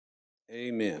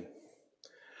Amen.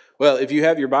 Well, if you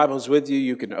have your Bibles with you,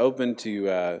 you can open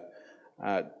to,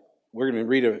 we're going to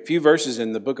read a few verses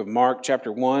in the book of Mark, chapter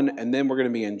 1, and then we're going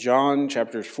to be in John,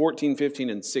 chapters 14, 15,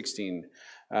 and 16.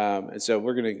 And so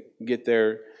we're going to get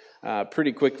there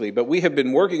pretty quickly. But we have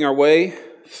been working our way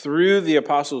through the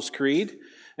Apostles' Creed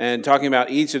and talking about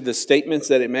each of the statements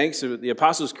that it makes. So the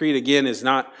Apostles' Creed, again, is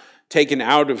not taken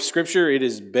out of Scripture. It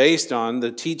is based on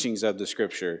the teachings of the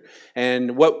Scripture.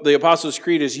 And what the Apostles'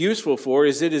 Creed is useful for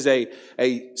is it is a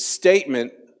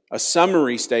statement, a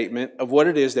summary statement of what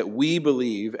it is that we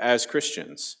believe as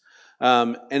Christians.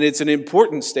 And it's an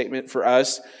important statement for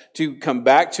us to come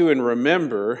back to and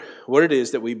remember what it is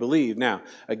that we believe. Now,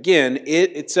 again,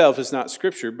 it itself is not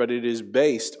Scripture, but it is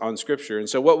based on Scripture. And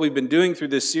so what we've been doing through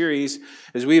this series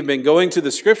is we've been going to the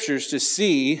Scriptures to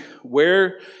see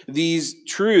where these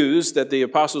truths that the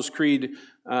Apostles' Creed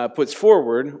puts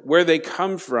forward, where they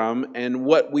come from and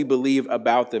what we believe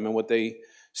about them and what they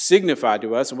signify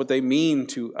to us and what they mean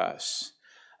to us.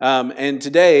 And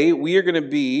today we are going to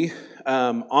be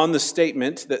on the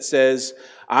statement that says,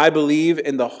 I believe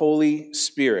in the Holy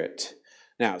Spirit.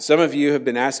 Now, some of you have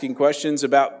been asking questions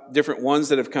about different ones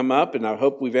that have come up, and I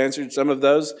hope we've answered some of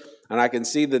those. And I can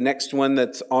see the next one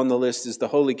that's on the list is the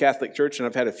Holy Catholic Church, and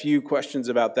I've had a few questions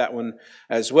about that one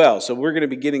as well. So we're going to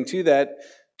be getting to that.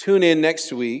 Tune in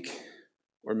next week,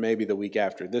 or maybe the week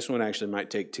after. This one actually might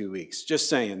take 2 weeks, just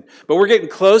saying. But we're getting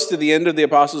close to the end of the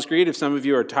Apostles' Creed. If some of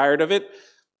you are tired of it,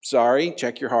 sorry,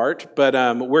 check your heart. But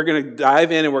we're going to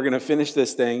dive in and we're going to finish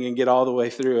this thing and get all the way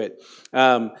through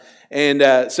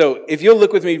it. So if you'll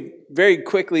look with me very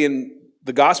quickly in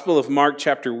the Gospel of Mark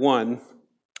chapter 1,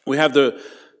 we have the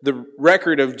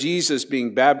record of Jesus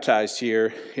being baptized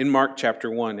here in Mark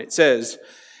chapter 1. It says,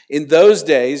 in those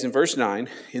days, in verse 9,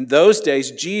 in those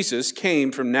days Jesus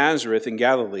came from Nazareth in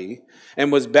Galilee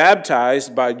and was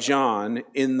baptized by John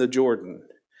in the Jordan.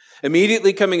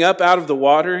 Immediately coming up out of the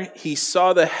water, he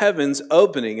saw the heavens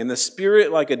opening and the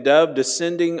Spirit like a dove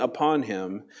descending upon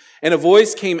him. And a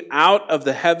voice came out of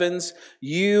the heavens,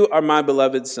 "You are my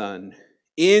beloved Son.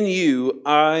 In you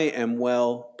I am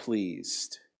well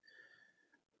pleased."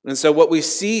 And so what we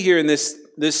see here in this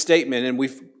statement, and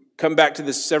we've come back to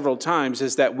this several times,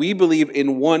 is that we believe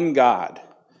in one God.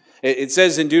 It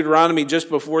says in Deuteronomy, just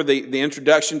before the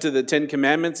introduction to the Ten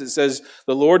Commandments, it says,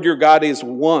 the Lord your God is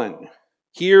one.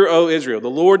 Hear, O Israel, the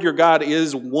Lord your God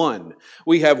is one.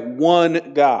 We have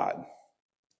one God.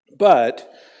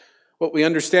 But what we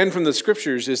understand from the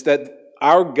Scriptures is that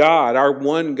our God, our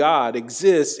one God,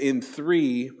 exists in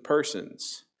three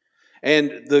persons.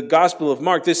 And the Gospel of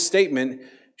Mark, this statement,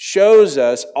 shows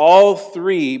us all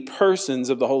three persons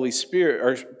of the Holy Spirit,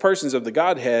 or persons of the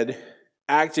Godhead,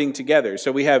 acting together.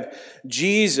 So we have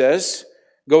Jesus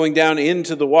going down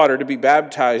into the water to be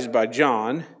baptized by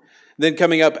John. Then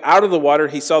coming up out of the water,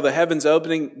 he saw the heavens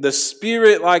opening, the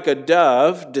Spirit like a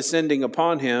dove descending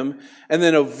upon him, and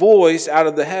then a voice out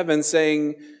of the heavens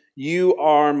saying, "You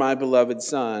are my beloved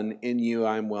Son, in you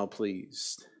I am well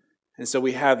pleased." And so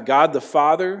we have God the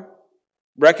Father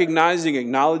recognizing,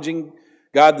 acknowledging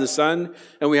God the Son,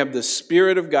 and we have the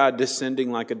Spirit of God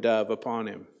descending like a dove upon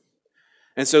him.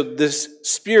 And so this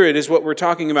Spirit is what we're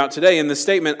talking about today. In the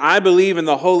statement, I believe in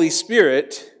the Holy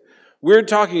Spirit, we're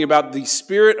talking about the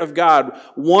Spirit of God,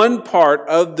 one part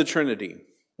of the Trinity,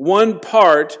 one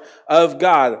part of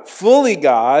God, fully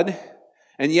God,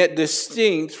 and yet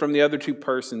distinct from the other two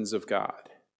persons of God.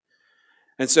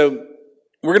 And so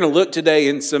we're going to look today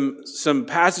in some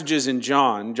passages in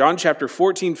John chapter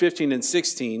 14, 15, and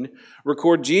 16,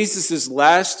 record Jesus'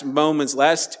 last moments,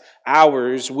 last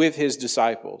hours with his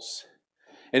disciples.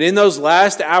 And in those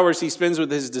last hours he spends with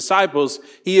his disciples,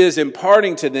 he is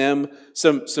imparting to them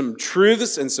some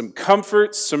truths and some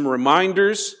comforts, some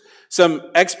reminders, some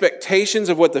expectations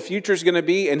of what the future is going to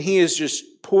be, and he is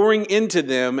just pouring into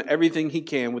them everything he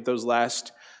can with those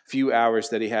last few hours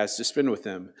that he has to spend with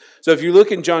them. So if you look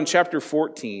in John chapter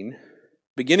 14,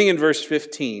 beginning in verse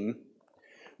 15,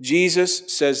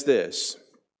 Jesus says this.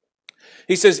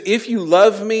 He says, "If you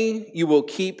love me, you will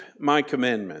keep my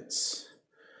commandments.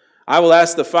 I will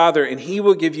ask the Father, and he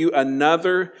will give you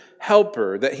another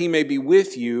helper, that he may be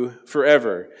with you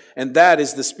forever. And that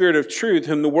is the Spirit of truth,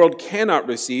 whom the world cannot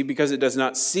receive, because it does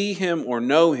not see him or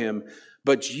know him.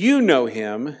 But you know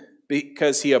him,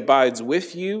 because he abides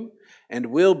with you and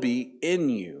will be in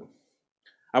you.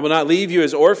 I will not leave you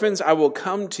as orphans, I will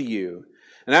come to you.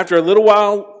 And after a little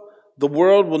while, the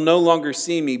world will no longer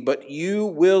see me, but you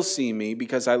will see me,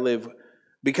 because I live.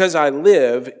 Because I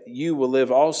live, you will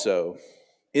live also.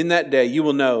 In that day you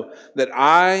will know that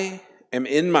I am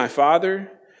in my Father,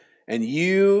 and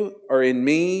you are in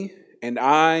me, and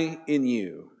I in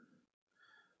you."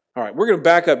 All right, we're going to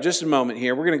back up just a moment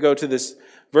here. We're going to go to this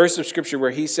verse of Scripture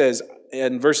where he says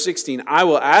in verse 16, I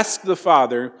will ask the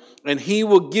Father, and he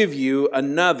will give you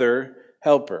another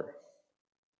helper.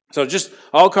 So just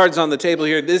all cards on the table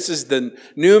here. This is the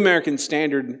New American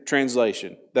Standard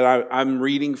Translation that I'm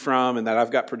reading from and that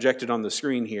I've got projected on the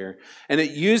screen here. And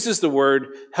it uses the word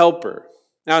helper.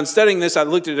 Now, in studying this, I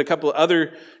looked at a couple of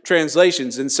other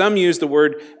translations, and some use the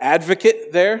word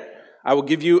advocate there. I will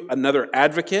give you another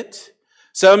advocate.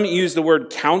 Some use the word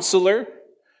counselor.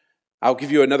 I'll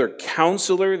give you another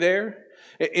counselor there.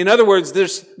 In other words,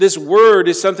 this word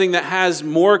is something that has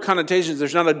more connotations.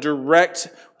 There's not a direct,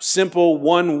 simple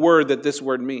one word that this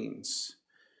word means.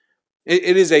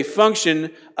 It is a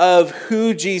function of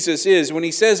who Jesus is. When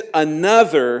he says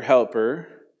another helper,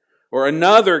 or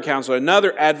another counselor,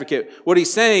 another advocate, what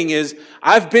he's saying is,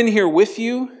 I've been here with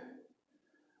you,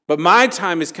 but my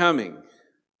time is coming.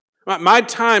 My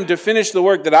time to finish the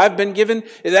work that I've been given,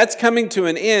 that's coming to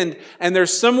an end, and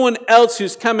there's someone else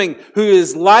who's coming who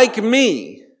is like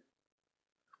me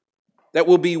that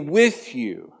will be with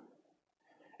you.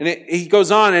 And he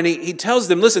goes on and he tells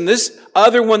them, listen, this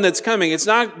other one that's coming, it's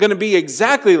not going to be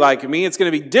exactly like me, it's going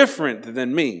to be different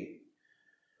than me.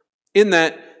 In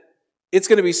that, it's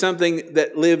going to be something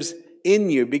that lives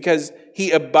in you because he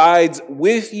abides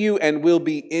with you and will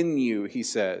be in you, he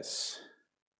says.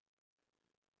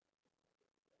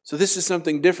 So this is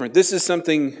something different. This is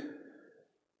something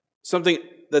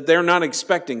that they're not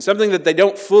expecting, something that they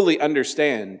don't fully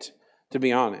understand, to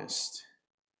be honest.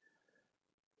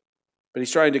 But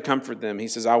he's trying to comfort them. He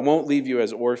says, I won't leave you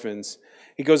as orphans.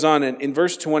 He goes on, and in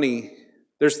verse 20,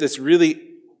 there's this really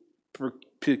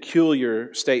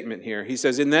peculiar statement here. He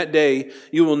says, in that day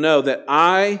you will know that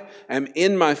I am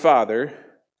in my Father,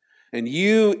 and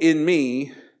you in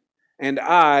me, and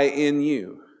I in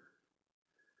you.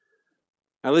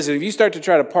 Now listen, if you start to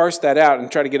try to parse that out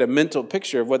and try to get a mental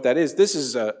picture of what that is, this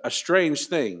is a strange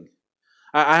thing.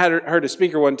 I had heard a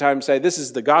speaker one time say, this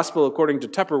is the gospel according to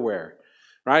Tupperware,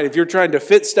 right? If you're trying to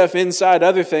fit stuff inside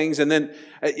other things, and then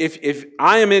if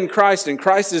I am in Christ and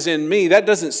Christ is in me, that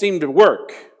doesn't seem to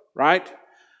work, right?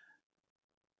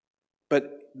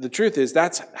 But the truth is,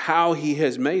 that's how he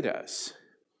has made us.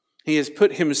 He has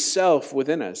put himself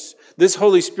within us. This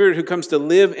Holy Spirit who comes to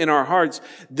live in our hearts,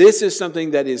 this is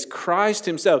something that is Christ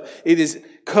himself. It is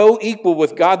co-equal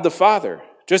with God the Father.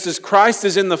 Just as Christ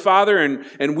is in the Father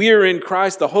and we are in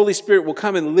Christ, the Holy Spirit will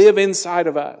come and live inside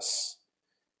of us.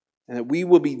 And that we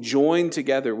will be joined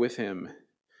together with him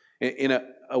in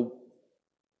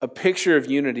a picture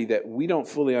of unity that we don't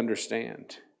fully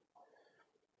understand.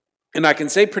 And I can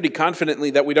say pretty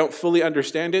confidently that we don't fully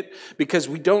understand it because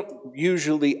we don't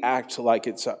usually act like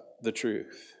it's the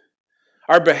truth.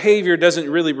 Our behavior doesn't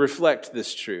really reflect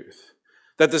this truth.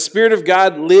 That the Spirit of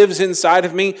God lives inside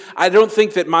of me, I don't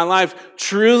think that my life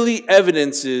truly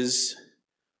evidences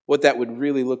what that would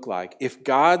really look like. If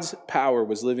God's power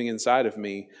was living inside of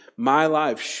me, my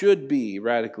life should be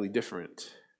radically different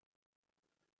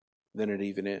than it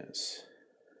even is.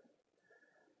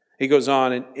 He goes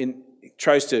on and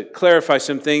tries to clarify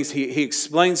some things. He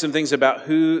explains some things about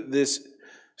who this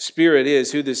Spirit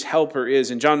is, who this helper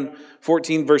is. In John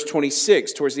 14, verse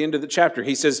 26, towards the end of the chapter,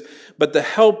 he says, but the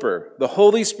helper, the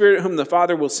Holy Spirit whom the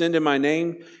Father will send in my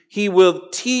name, he will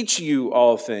teach you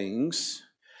all things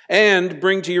and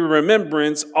bring to your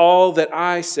remembrance all that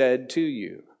I said to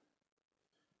you.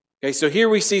 Okay, so here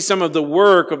we see some of the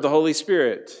work of the Holy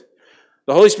Spirit.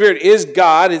 The Holy Spirit is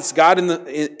God. It's God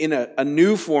in a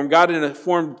new form, God in a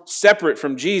form separate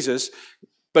from Jesus.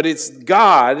 But it's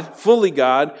God, fully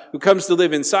God, who comes to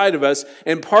live inside of us.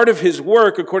 And part of his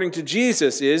work, according to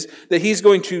Jesus, is that he's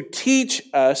going to teach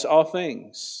us all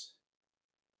things.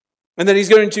 And that he's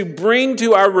going to bring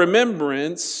to our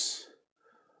remembrance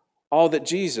all that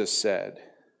Jesus said.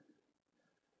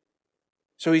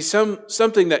 So he's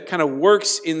something that kind of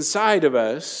works inside of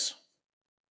us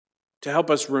to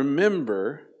help us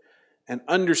remember and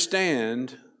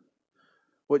understand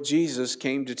what Jesus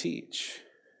came to teach.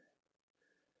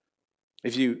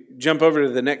 If you jump over to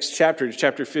the next chapter,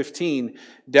 chapter 15,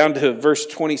 down to verse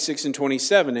 26 and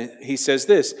 27, he says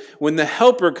this, when the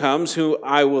Helper comes, who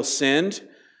I will send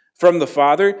from the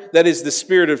Father, that is the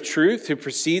Spirit of truth who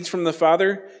proceeds from the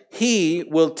Father, he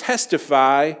will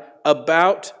testify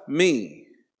about me.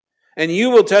 And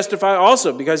you will testify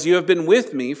also because you have been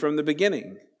with me from the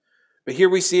beginning. But here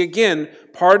we see again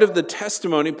part of the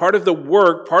testimony, part of the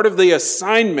work, part of the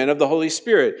assignment of the Holy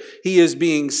Spirit. He is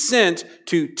being sent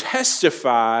to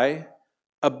testify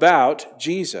about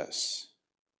Jesus.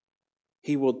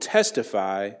 He will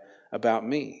testify about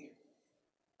me.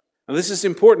 Now, this is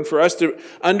important for us to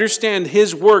understand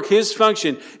His work, His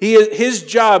function. His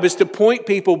job is to point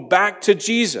people back to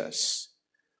Jesus.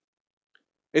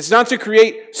 It's not to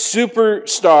create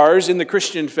superstars in the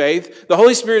Christian faith. The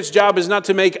Holy Spirit's job is not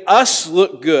to make us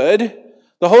look good.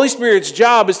 The Holy Spirit's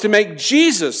job is to make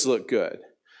Jesus look good.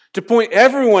 To point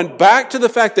everyone back to the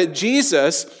fact that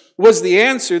Jesus was the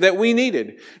answer that we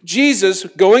needed. Jesus,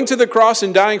 going to the cross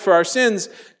and dying for our sins,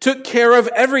 took care of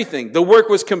everything. The work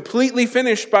was completely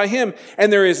finished by Him,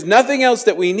 and there is nothing else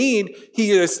that we need. He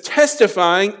is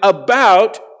testifying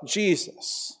about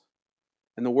Jesus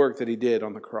and the work that He did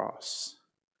on the cross.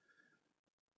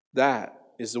 That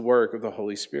is the work of the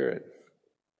Holy Spirit.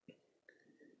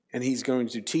 And He's going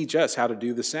to teach us how to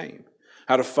do the same,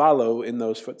 how to follow in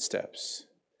those footsteps.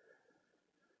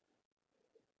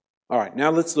 All right,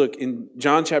 now let's look in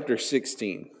John chapter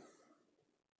 16,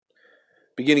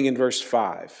 beginning in verse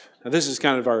 5. Now this is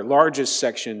kind of our largest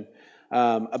section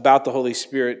about the Holy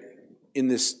Spirit in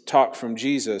this talk from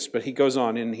Jesus, but He goes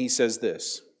on and He says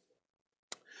this.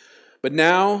 But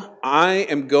now I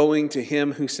am going to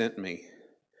Him who sent me,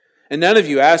 and none of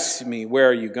you asks me, where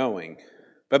are you going?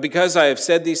 But because I have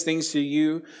said these things to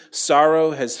you,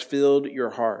 sorrow has filled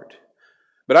your heart.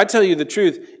 But I tell you the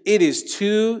truth, it is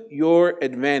to your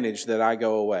advantage that I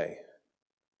go away.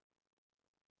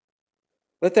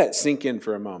 Let that sink in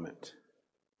for a moment.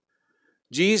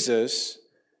 Jesus,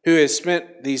 who has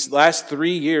spent these last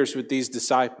 3 years with these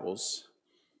disciples,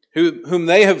 whom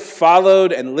they have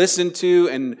followed and listened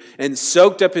to and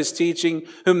soaked up His teaching,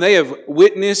 whom they have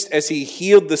witnessed as He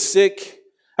healed the sick,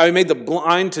 how He made the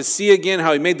blind to see again,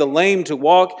 how He made the lame to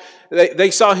walk.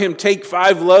 They saw Him take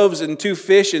 5 loaves and 2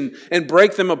 fish and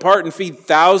break them apart and feed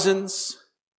thousands.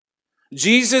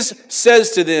 Jesus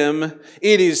says to them,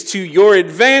 it is to your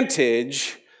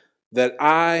advantage that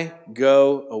I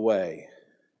go away.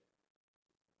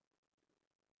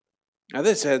 Now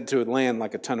this had to land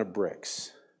like a ton of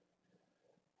bricks.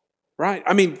 Right?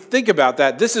 I mean, think about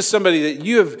that. This is somebody that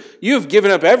you have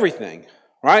given up everything,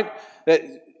 right? That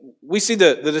we see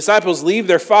the disciples leave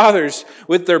their fathers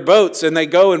with their boats and they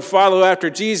go and follow after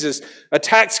Jesus. A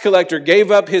tax collector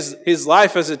gave up his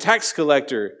life as a tax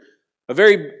collector. A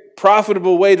very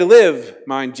profitable way to live,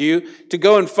 mind you, to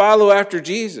go and follow after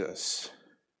Jesus.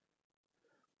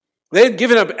 They had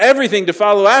given up everything to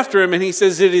follow after Him, and He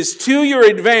says, it is to your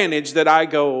advantage that I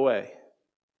go away.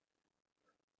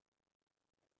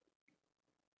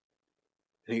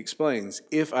 And He explains,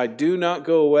 if I do not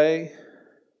go away,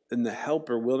 then the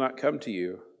Helper will not come to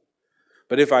you.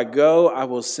 But if I go, I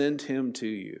will send Him to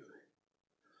you.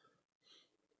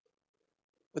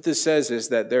 What this says is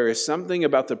that there is something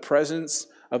about the presence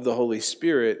of the Holy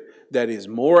Spirit that is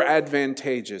more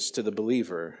advantageous to the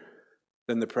believer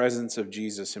than the presence of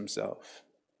Jesus Himself.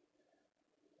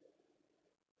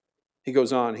 He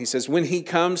goes on, he says, when He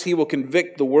comes, He will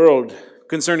convict the world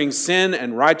concerning sin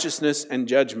and righteousness and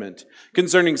judgment.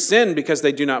 Concerning sin, because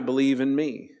they do not believe in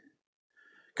me.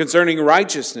 Concerning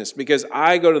righteousness, because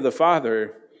I go to the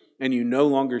Father and you no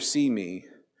longer see me.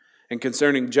 And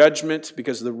concerning judgment,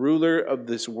 because the ruler of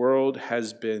this world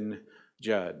has been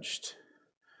judged.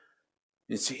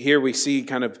 Here we see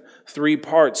kind of 3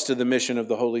 parts to the mission of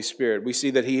the Holy Spirit. We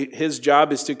see that His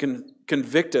job is to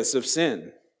convict us of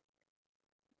sin.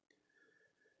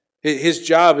 His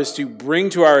job is to bring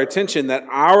to our attention that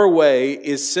our way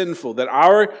is sinful, that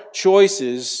our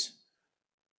choices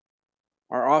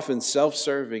are often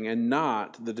self-serving and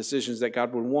not the decisions that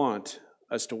God would want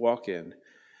us to walk in.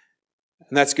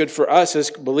 And that's good for us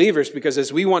as believers, because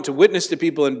as we want to witness to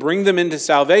people and bring them into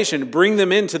salvation, bring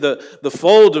them into the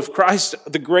fold of Christ,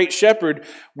 the great shepherd,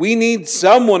 we need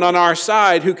someone on our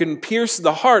side who can pierce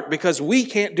the heart, because we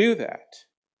can't do that.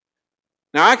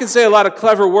 Now, I can say a lot of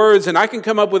clever words, and I can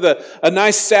come up with a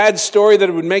nice sad story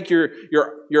that would make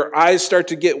your eyes start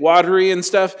to get watery and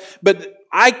stuff, but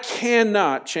I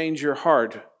cannot change your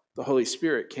heart. The Holy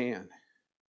Spirit can.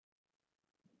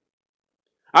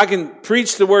 I can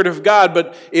preach the Word of God,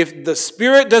 but if the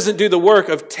Spirit doesn't do the work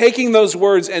of taking those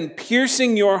words and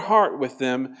piercing your heart with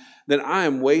them, then I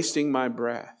am wasting my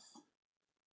breath.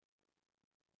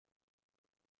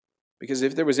 Because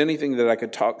if there was anything that I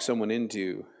could talk someone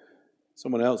into,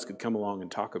 someone else could come along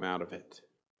and talk them out of it.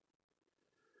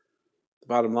 The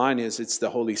bottom line is, it's the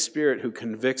Holy Spirit who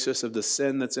convicts us of the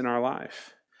sin that's in our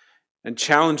life and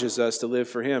challenges us to live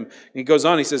for Him. And he goes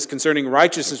on, he says, concerning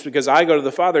righteousness, because I go to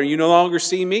the Father and you no longer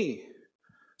see me.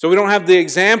 So we don't have the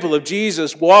example of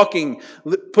Jesus walking,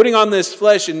 putting on this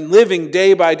flesh and living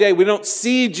day by day. We don't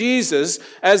see Jesus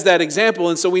as that example,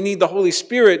 and so we need the Holy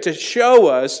Spirit to show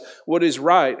us what is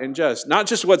right and just. Not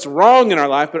just what's wrong in our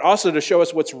life, but also to show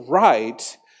us what's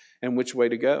right and which way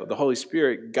to go. The Holy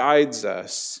Spirit guides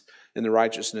us in the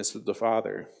righteousness of the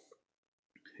Father.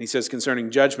 He says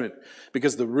concerning judgment,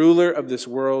 because the ruler of this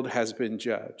world has been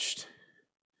judged.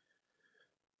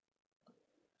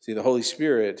 See, the Holy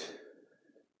Spirit,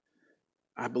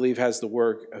 I believe, has the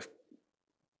work of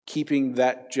keeping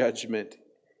that judgment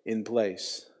in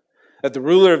place. That the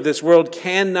ruler of this world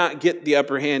cannot get the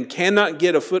upper hand, cannot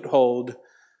get a foothold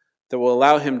that will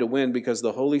allow him to win, because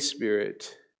the Holy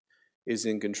Spirit is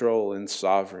in control and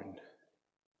sovereign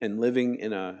and living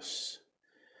in us.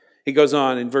 He goes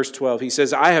on in verse 12. He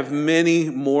says, I have many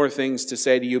more things to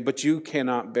say to you, but you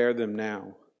cannot bear them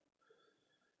now.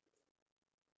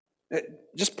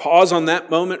 Just pause on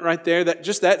that moment right there.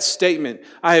 Just that statement.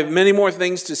 I have many more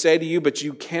things to say to you, but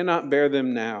you cannot bear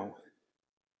them now.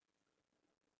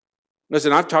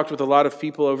 Listen, I've talked with a lot of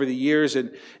people over the years,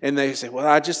 and they say, well,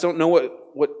 I just don't know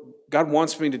what God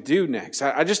wants me to do next.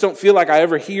 I just don't feel like I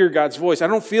ever hear God's voice. I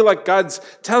don't feel like God's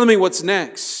telling me what's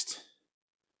next.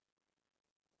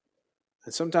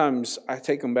 And sometimes I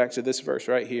take them back to this verse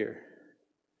right here,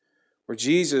 where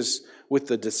Jesus, with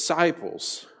the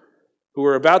disciples who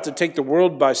are about to take the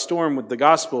world by storm with the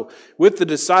gospel, with the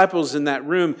disciples in that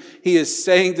room, he is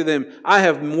saying to them, I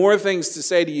have more things to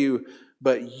say to you,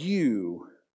 but you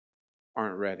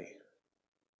aren't ready.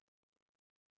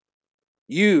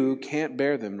 You can't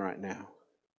bear them right now.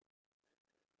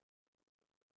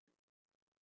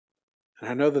 And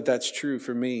I know that that's true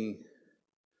for me.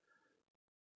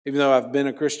 Even though I've been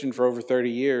a Christian for over 30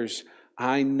 years,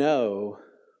 I know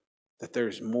that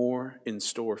there's more in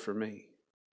store for me.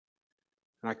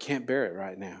 And I can't bear it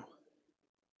right now.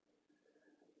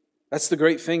 That's the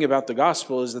great thing about the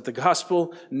gospel, is that the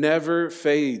gospel never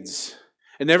fades.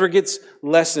 It never gets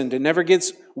lessened. It never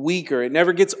gets weaker. It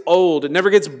never gets old. It never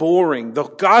gets boring. The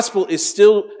gospel is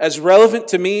still as relevant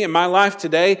to me in my life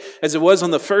today as it was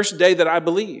on the first day that I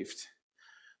believed.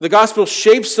 The gospel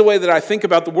shapes the way that I think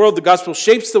about the world. The gospel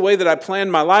shapes the way that I plan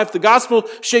my life. The gospel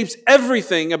shapes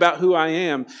everything about who I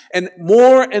am. And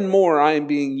more I am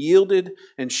being yielded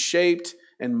and shaped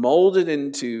and molded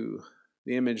into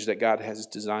the image that God has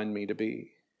designed me to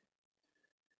be.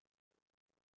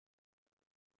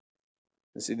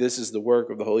 And see, this is the work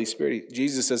of the Holy Spirit.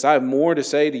 Jesus says, I have more to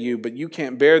say to you, but you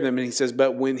can't bear them. And he says,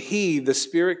 but when he, the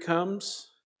Spirit, comes,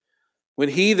 when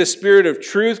he, the Spirit of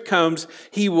truth, comes,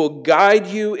 he will guide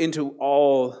you into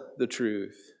all the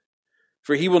truth.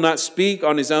 For he will not speak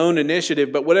on his own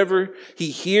initiative, but whatever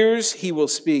he hears, he will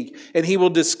speak. And he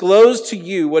will disclose to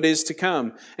you what is to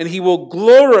come. And he will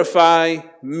glorify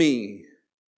me.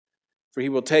 For he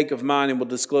will take of mine and will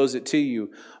disclose it to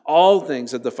you. All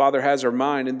things that the Father has are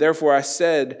mine. And therefore I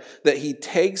said that he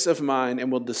takes of mine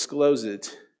and will disclose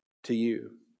it to you.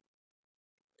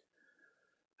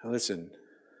 Now listen.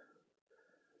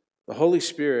 The Holy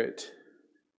Spirit,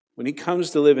 when he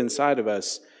comes to live inside of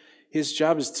us, his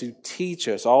job is to teach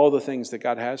us all the things that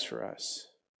God has for us.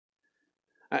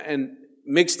 And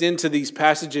mixed into these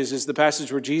passages is the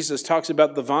passage where Jesus talks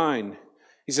about the vine.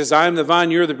 He says, I am the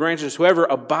vine, you are the branches. Whoever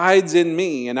abides in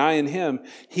me and I in him,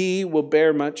 he will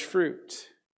bear much fruit.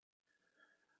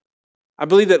 I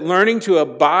believe that learning to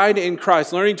abide in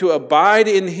Christ, learning to abide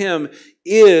in him,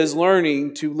 is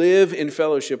learning to live in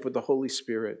fellowship with the Holy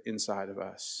Spirit inside of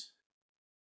us.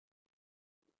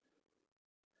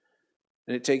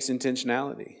 And it takes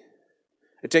intentionality.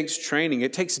 It takes training.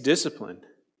 It takes discipline.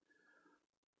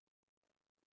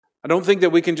 I don't think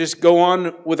that we can just go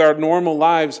on with our normal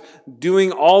lives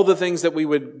doing all the things that we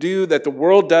would do, that the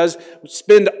world does,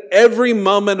 spend every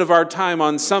moment of our time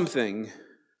on something,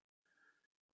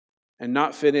 and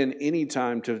not fit in any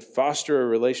time to foster a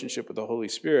relationship with the Holy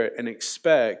Spirit and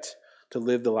expect to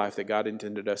live the life that God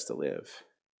intended us to live.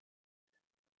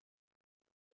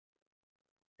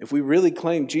 If we really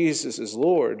claim Jesus as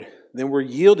Lord, then we're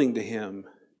yielding to him.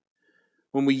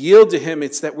 When we yield to him,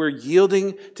 it's that we're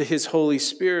yielding to his Holy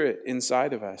Spirit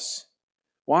inside of us.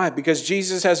 Why? Because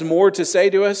Jesus has more to say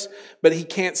to us, but he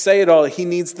can't say it all. He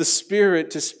needs the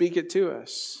Spirit to speak it to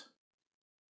us.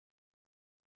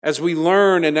 As we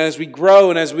learn and as we grow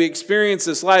and as we experience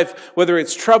this life, whether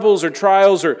it's troubles or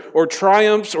trials or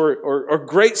triumphs or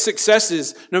great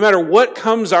successes, no matter what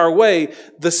comes our way,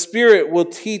 the Spirit will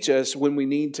teach us when we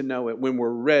need to know it, when we're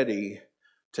ready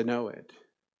to know it.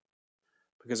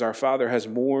 Because our Father has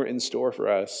more in store for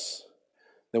us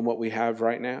than what we have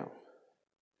right now.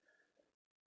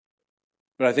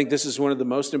 But I think this is one of the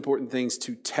most important things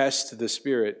to test the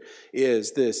Spirit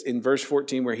is this. In verse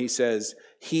 14 where he says,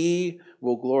 he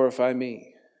will glorify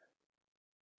me.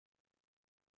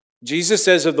 Jesus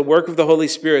says of the work of the Holy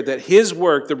Spirit that his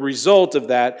work, the result of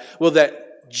that,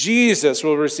 that Jesus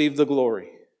will receive the glory.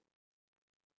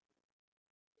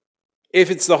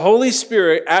 if it's the Holy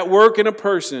Spirit at work in a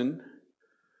person,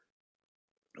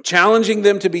 challenging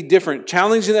them to be different,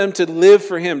 challenging them to live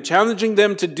for Him, challenging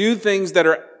them to do things that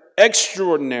are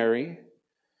extraordinary,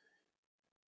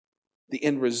 the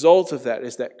end result of that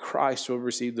is that Christ will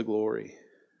receive the glory.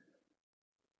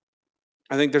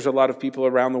 I think there's a lot of people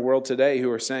around the world today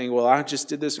who are saying, well, I just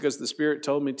did this because the Spirit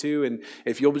told me to, and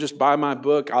if you'll just buy my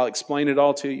book, I'll explain it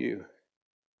all to you.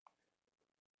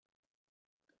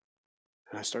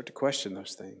 And I start to question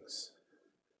those things.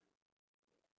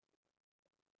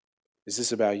 Is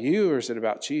this about you or is it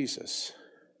about Jesus?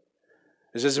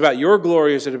 Is this about your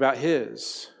glory or is it about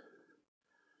His?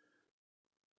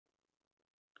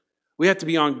 We have to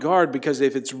be on guard, because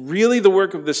if it's really the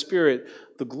work of the Spirit,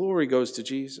 the glory goes to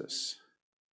Jesus.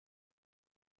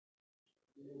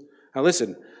 Now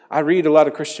listen, I read a lot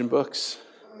of Christian books.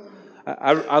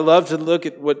 I love to look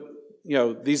at what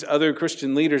these other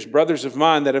Christian leaders, brothers of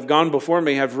mine that have gone before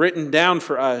me, have written down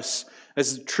for us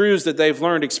as truths that they've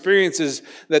learned, experiences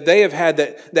that they have had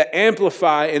that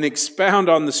amplify and expound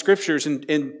on the Scriptures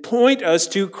and point us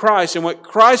to Christ and what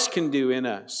Christ can do in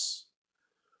us.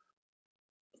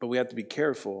 But we have to be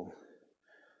careful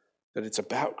that it's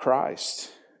about Christ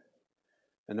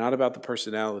and not about the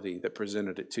personality that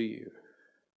presented it to you.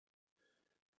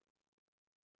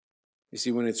 You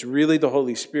see, when it's really the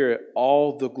Holy Spirit,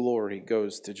 all the glory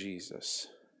goes to Jesus.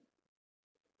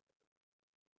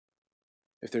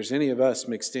 If there's any of us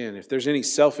mixed in, if there's any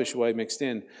selfish way mixed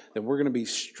in, then we're going to be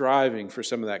striving for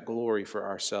some of that glory for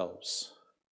ourselves.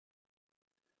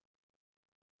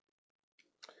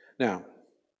 Now,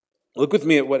 look with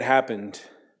me at what happened.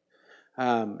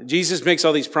 Jesus makes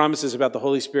all these promises about the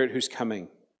Holy Spirit who's coming.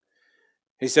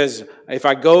 He says, if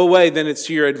I go away, then it's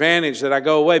to your advantage that I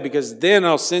go away, because then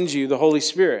I'll send you the Holy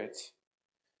Spirit.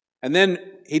 And then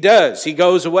He does. He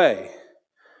goes away.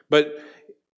 But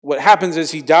what happens is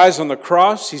He dies on the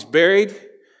cross. He's buried.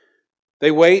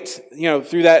 They wait,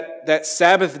 through that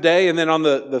Sabbath day. And then on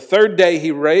the third day,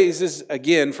 He raises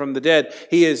again from the dead.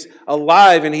 He is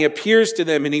alive and He appears to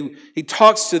them and He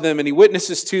talks to them and He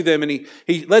witnesses to them and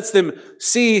He lets them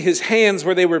see His hands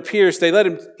where they were pierced.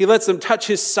 He lets them touch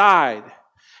His side.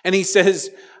 And He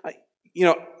says,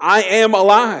 I am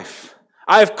alive.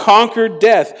 I have conquered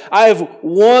death. I have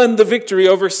won the victory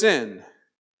over sin.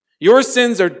 Your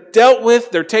sins are dealt with.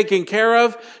 They're taken care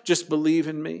of. Just believe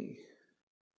in me.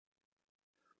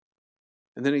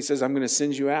 And then He says, I'm going to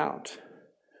send you out.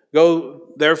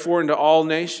 Go, therefore, into all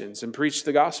nations and preach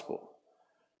the gospel.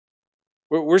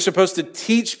 We're supposed to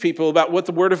teach people about what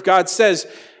the Word of God says.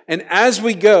 And as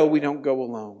we go, we don't go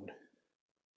alone.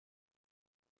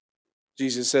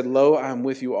 Jesus said, lo, I am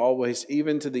with you always,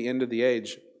 even to the end of the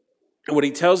age. And what He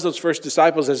tells those first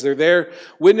disciples as they're there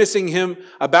witnessing Him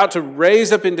about to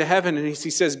raise up into heaven, and He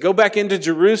says, go back into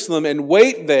Jerusalem and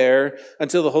wait there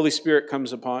until the Holy Spirit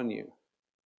comes upon you.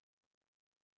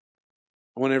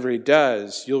 Whenever He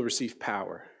does, you'll receive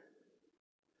power.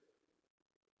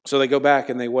 So they go back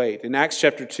and they wait. In Acts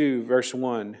chapter 2, verse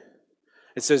 1,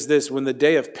 it says this, when the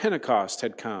day of Pentecost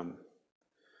had come,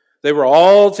 they were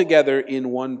all together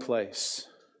in one place.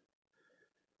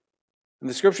 And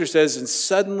the Scripture says, and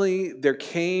suddenly there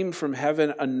came from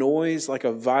heaven a noise like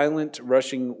a violent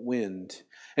rushing wind,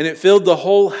 and it filled the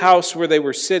whole house where they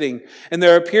were sitting. And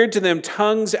there appeared to them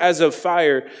tongues as of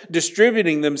fire,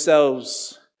 distributing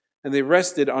themselves, and they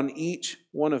rested on each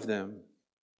one of them.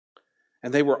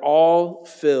 And they were all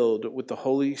filled with the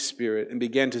Holy Spirit and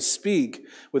began to speak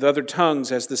with other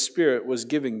tongues as the Spirit was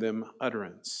giving them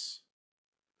utterance.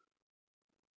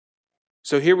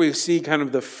 So here we see kind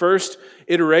of the first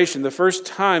iteration, the first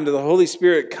time that the Holy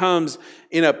Spirit comes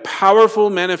in a powerful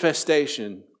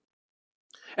manifestation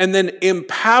and then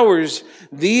empowers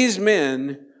these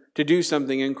men to do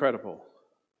something incredible.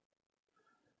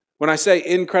 When I say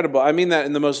incredible, I mean that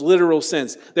in the most literal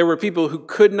sense. There were people who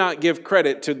could not give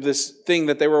credit to this thing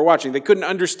that they were watching. They couldn't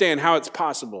understand how it's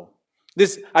possible.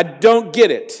 I don't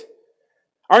get it.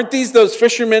 Aren't these those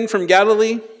fishermen from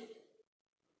Galilee?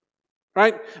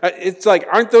 Right? It's like,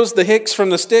 aren't those the Hicks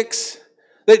from the sticks?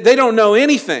 They don't know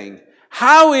anything.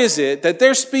 How is it that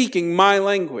they're speaking my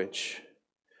language?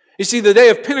 You see, the day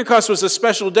of Pentecost was a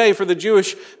special day for the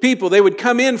Jewish people. They would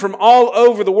come in from all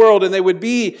over the world and they would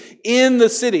be in the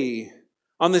city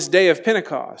on this day of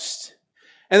Pentecost.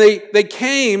 And they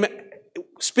came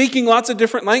speaking lots of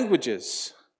different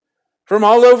languages from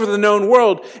all over the known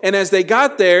world. And as they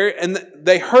got there and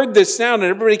they heard this sound, and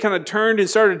everybody kind of turned and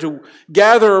started to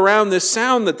gather around this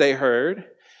sound that they heard.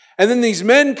 And then these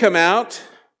men come out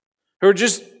who are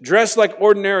just dressed like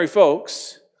ordinary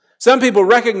folks, Some people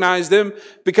recognize them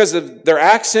because of their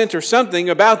accent or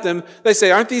something about them. They say,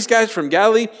 aren't these guys from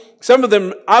Galilee? Some of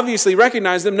them obviously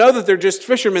recognize them, know that they're just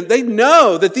fishermen. They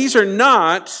know that these are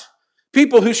not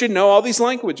people who should know all these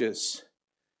languages.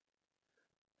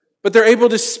 But they're able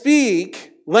to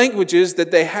speak languages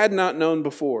that they had not known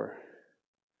before.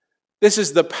 This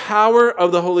is the power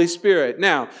of the Holy Spirit.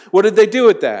 Now, what did they do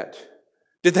with that?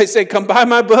 Did they say, come buy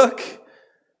my book?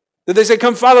 Did they say,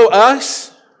 come follow us?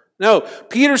 No,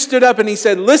 Peter stood up and he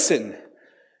said, listen,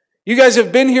 you guys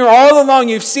have been here all along.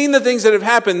 You've seen the things that have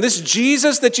happened. This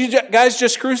Jesus that you guys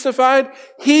just crucified,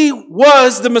 he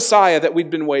was the Messiah that we'd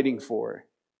been waiting for.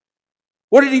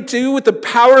 What did he do with the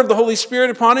power of the Holy Spirit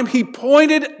upon him? He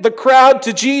pointed the crowd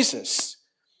to Jesus.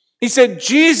 He said,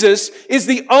 Jesus is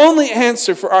the only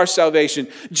answer for our salvation.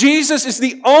 Jesus is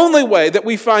the only way that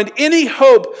we find any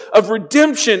hope of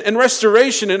redemption and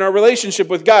restoration in our relationship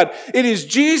with God. It is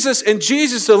Jesus and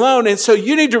Jesus alone. And so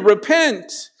you need to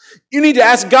repent. You need to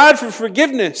ask God for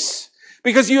forgiveness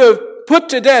because you have put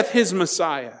to death his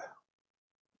Messiah.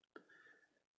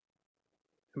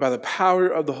 And by the power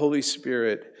of the Holy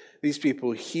Spirit, these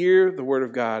people hear the word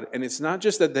of God. And it's not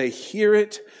just that they hear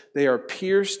it, they are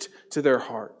pierced to their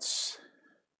hearts.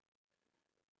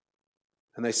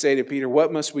 And they say to Peter,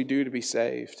 what must we do to be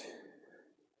saved?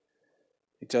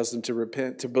 He tells them to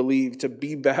repent, to believe, to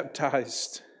be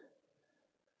baptized.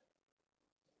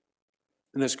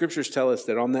 And the scriptures tell us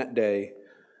that on that day,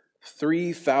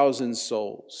 3,000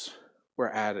 souls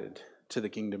were added to the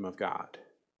kingdom of God.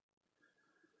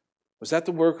 Was that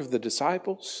the work of the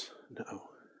disciples? No.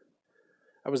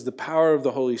 That was the power of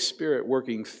the Holy Spirit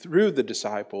working through the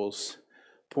disciples,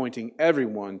 pointing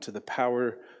everyone to the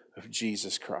power of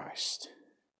Jesus Christ.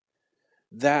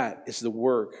 That is the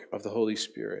work of the Holy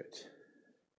Spirit.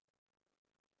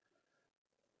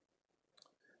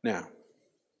 Now,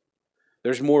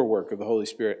 there's more work of the Holy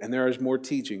Spirit, and there is more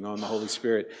teaching on the Holy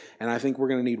Spirit. And I think we're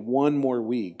going to need one more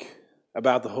week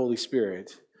about the Holy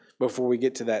Spirit before we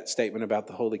get to that statement about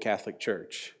the Holy Catholic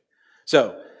Church.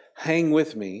 So, hang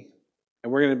with me.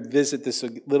 And we're going to visit this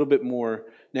a little bit more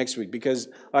next week because,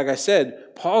 like I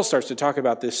said, Paul starts to talk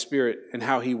about this Spirit and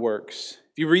how he works.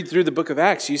 If you read through the book of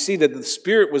Acts, you see that the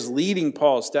Spirit was leading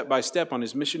Paul step by step on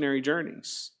his missionary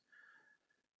journeys.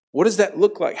 What does that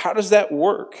look like? How does that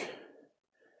work?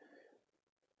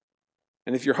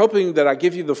 And if you're hoping that I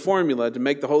give you the formula to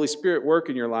make the Holy Spirit work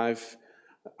in your life,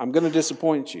 I'm going to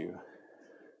disappoint you.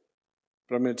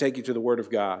 But I'm going to take you to the Word of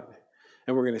God.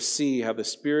 And we're going to see how the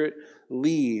Spirit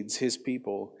leads his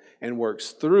people and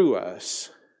works through us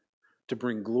to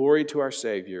bring glory to our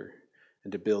Savior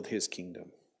and to build his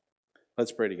kingdom.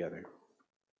 Let's pray together.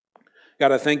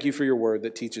 God, I thank you for your word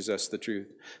that teaches us the truth.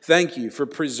 Thank you for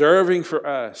preserving for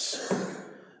us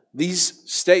these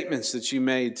statements that you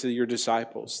made to your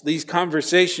disciples, these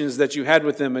conversations that you had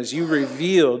with them as you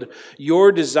revealed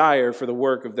your desire for the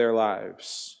work of their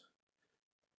lives,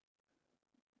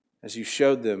 as you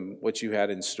showed them what you had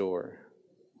in store.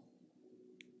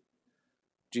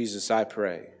 Jesus, I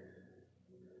pray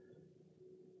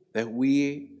that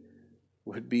we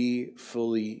would be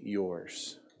fully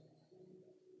yours,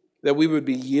 that we would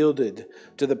be yielded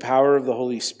to the power of the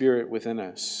Holy Spirit within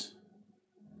us.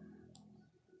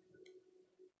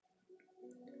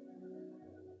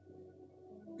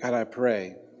 God, I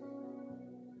pray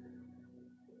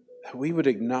that we would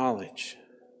acknowledge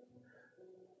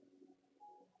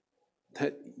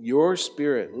that your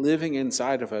Spirit living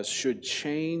inside of us should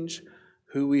change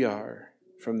who we are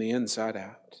from the inside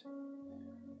out.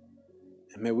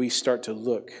 And may we start to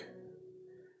look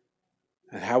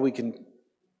at how we can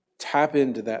tap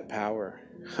into that power,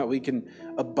 how we can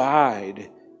abide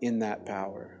in that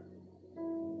power.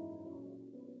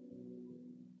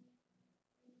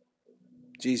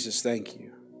 Jesus, thank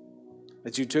you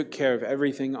that you took care of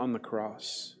everything on the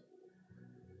cross.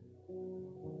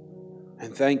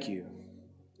 And thank you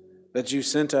that you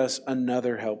sent us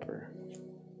another helper.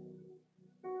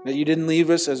 That you didn't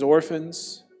leave us as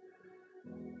orphans,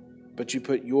 but you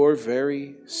put your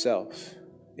very self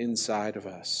inside of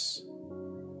us.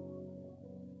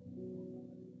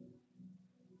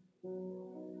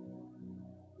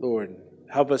 Lord,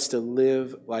 help us to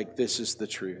live like this is the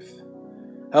truth.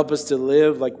 Help us to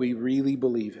live like we really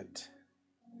believe it.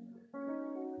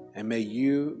 And may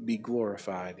you be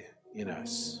glorified in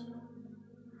us.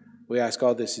 We ask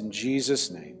all this in Jesus'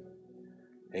 name.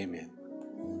 Amen.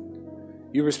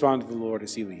 You respond to the Lord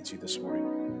as he leads you this morning.